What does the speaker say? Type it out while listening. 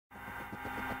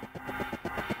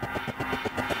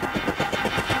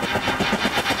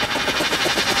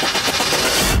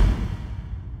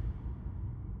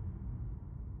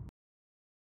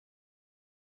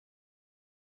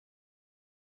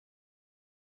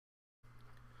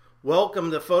Welcome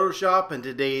to Photoshop and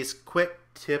today's quick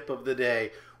tip of the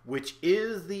day, which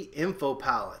is the info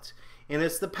palette. And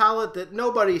it's the palette that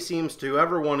nobody seems to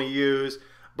ever want to use,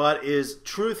 but is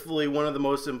truthfully one of the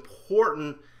most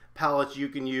important palettes you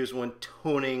can use when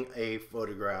toning a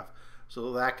photograph.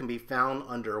 So that can be found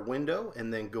under Window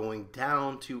and then going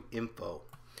down to Info.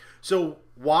 So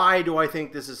why do I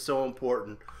think this is so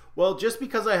important? Well, just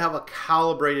because I have a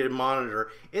calibrated monitor,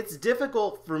 it's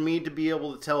difficult for me to be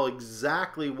able to tell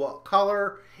exactly what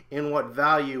color and what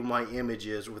value my image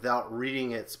is without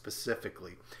reading it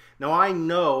specifically. Now, I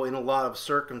know in a lot of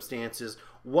circumstances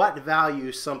what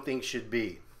value something should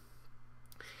be.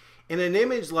 In an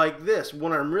image like this,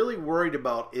 what I'm really worried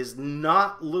about is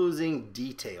not losing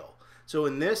detail. So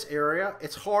in this area,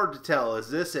 it's hard to tell. Is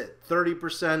this at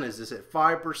 30%? Is this at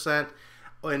 5%?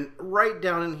 And right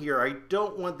down in here, I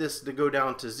don't want this to go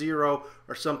down to 0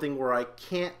 or something where I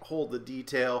can't hold the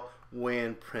detail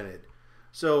when printed.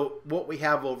 So what we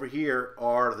have over here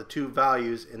are the two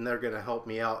values, and they're going to help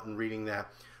me out in reading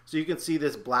that. So you can see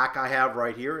this black I have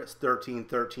right here. It's 13,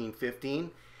 13, 15.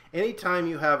 Anytime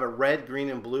you have a red, green,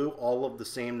 and blue, all of the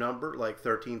same number, like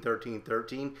 13, 13,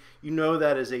 13, you know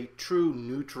that is a true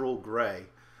neutral gray.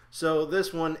 So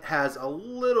this one has a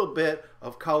little bit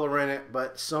of color in it,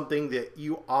 but something that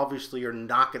you obviously are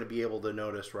not going to be able to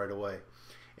notice right away.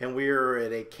 And we're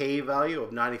at a K value of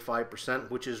 95%,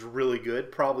 which is really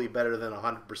good, probably better than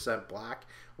 100% black,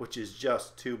 which is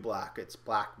just too black. It's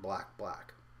black, black,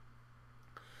 black.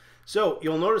 So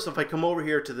you'll notice if I come over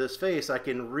here to this face, I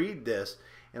can read this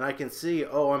and I can see,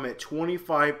 oh, I'm at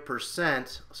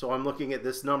 25%. So I'm looking at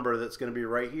this number that's going to be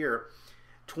right here.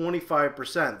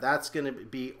 25%, that's going to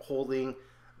be holding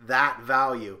that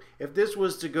value. If this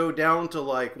was to go down to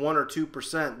like 1 or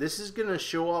 2%, this is going to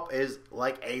show up as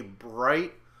like a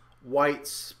bright white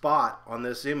spot on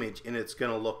this image, and it's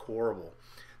going to look horrible.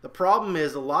 The problem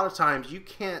is a lot of times you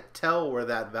can't tell where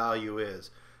that value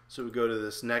is. So we go to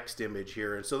this next image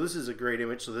here, and so this is a great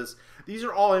image. So these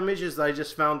are all images that I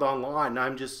just found online, and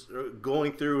I'm just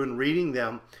going through and reading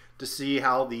them to see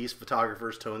how these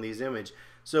photographers tone these images.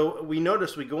 So we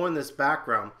notice we go in this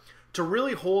background. To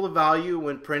really hold a value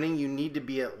when printing, you need to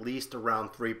be at least around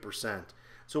 3%.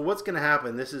 So what's going to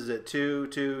happen? This is at 2,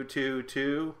 2, 2,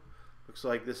 2. Looks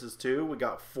like this is 2. We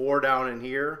got 4 down in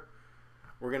here.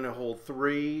 We're going to hold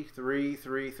 3, 3,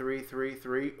 3, 3, 3,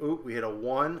 3. Oop, we hit a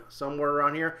 1 somewhere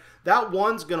around here. That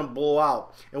 1's going to blow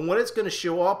out. And what it's going to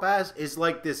show up as is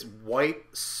like this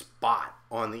white spot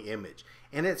on the image.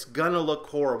 And it's going to look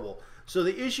horrible. So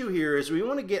the issue here is we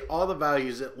want to get all the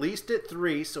values at least at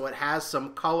 3 so it has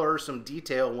some color, some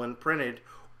detail when printed,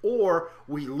 or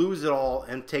we lose it all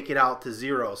and take it out to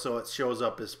 0 so it shows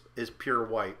up as pure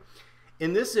white.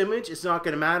 In this image, it's not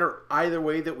going to matter either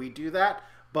way that we do that,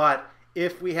 but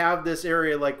if we have this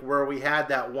area like where we had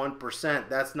that 1%,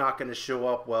 that's not going to show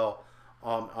up well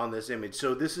on this image.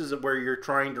 So this is where you're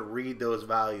trying to read those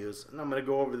values. And I'm going to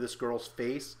go over this girl's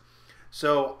face.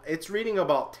 So it's reading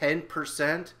about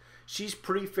 10%. She's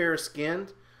pretty fair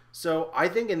skinned. So I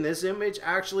think in this image,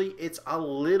 actually, it's a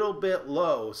little bit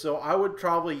low. So I would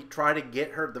probably try to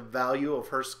get her the value of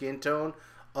her skin tone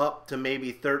up to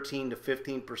maybe 13 to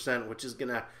 15%, which is going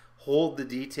to hold the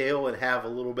detail and have a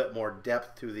little bit more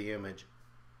depth to the image.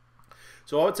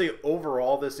 So I would say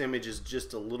overall, this image is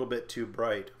just a little bit too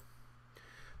bright.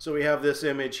 So we have this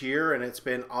image here, and it's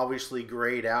been obviously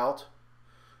grayed out.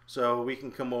 So we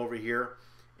can come over here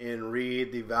and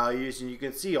read the values, and you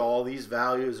can see all these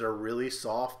values are really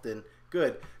soft and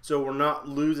good. So we're not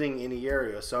losing any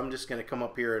area. So I'm just going to come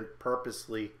up here and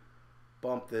purposely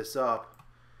bump this up.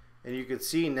 And you can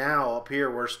see now up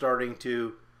here we're starting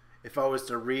to, if I was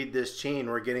to read this chain,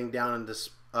 we're getting down into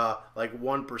like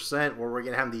 1% where we're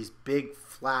going to have these big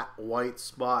flat white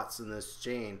spots in this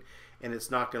chain, and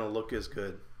it's not going to look as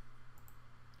good.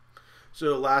 So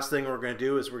the last thing we're going to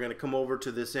do is we're going to come over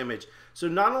to this image. So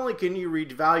not only can you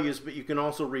read values, but you can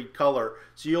also read color.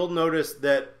 So you'll notice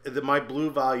that my blue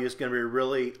value is going to be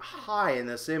really high in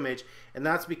this image, and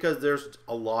that's because there's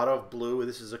a lot of blue.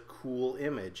 This is a cool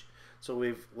image. So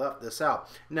we've left this out.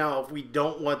 Now, if we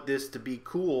don't want this to be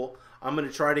cool, I'm going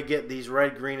to try to get these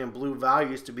red, green, and blue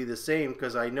values to be the same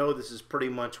because I know this is pretty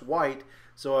much white,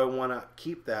 so I want to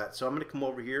keep that. So I'm going to come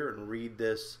over here and read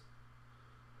this.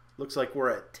 Looks like we're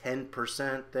at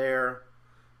 10% there,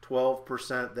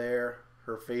 12% there.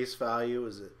 Her face value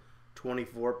is at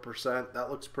 24%.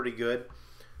 That looks pretty good.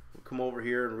 We'll come over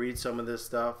here and read some of this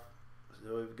stuff.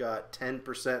 So we've got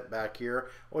 10% back here.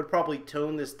 I would probably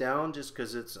tone this down just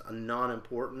because it's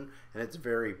non-important and it's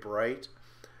very bright.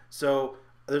 So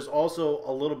There's also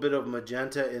a little bit of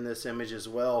magenta in this image as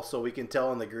well, so we can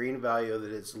tell in the green value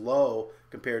that it's low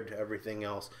compared to everything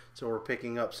else. So we're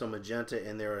picking up some magenta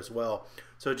in there as well.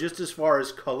 So just as far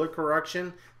as color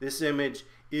correction, this image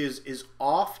is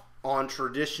off on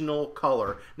traditional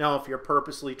color. Now if you're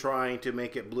purposely trying to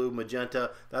make it blue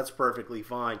magenta, that's perfectly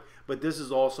fine. But this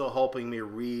is also helping me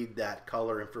read that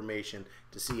color information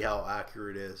to see how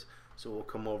accurate it is. So we'll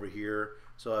come over here.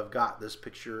 So I've got this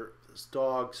picture of this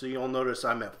dog. So you'll notice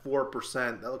I'm at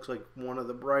 4%. That looks like one of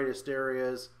the brightest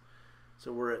areas.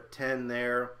 So we're at 10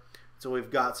 there. So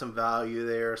we've got some value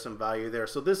there, some value there.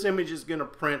 So this image is going to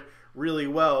print really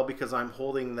well because I'm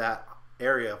holding that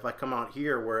area. If I come out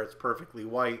here where it's perfectly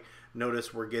white,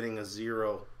 notice we're getting a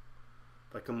 0.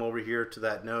 If I come over here to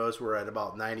that nose, we're at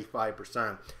about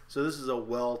 95%. So this is a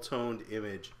well-toned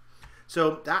image.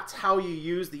 So that's how you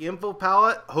use the info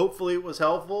palette. Hopefully it was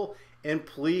helpful, and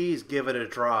please give it a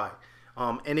try.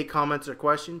 Any comments or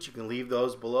questions, you can leave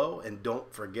those below, and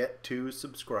don't forget to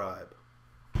subscribe.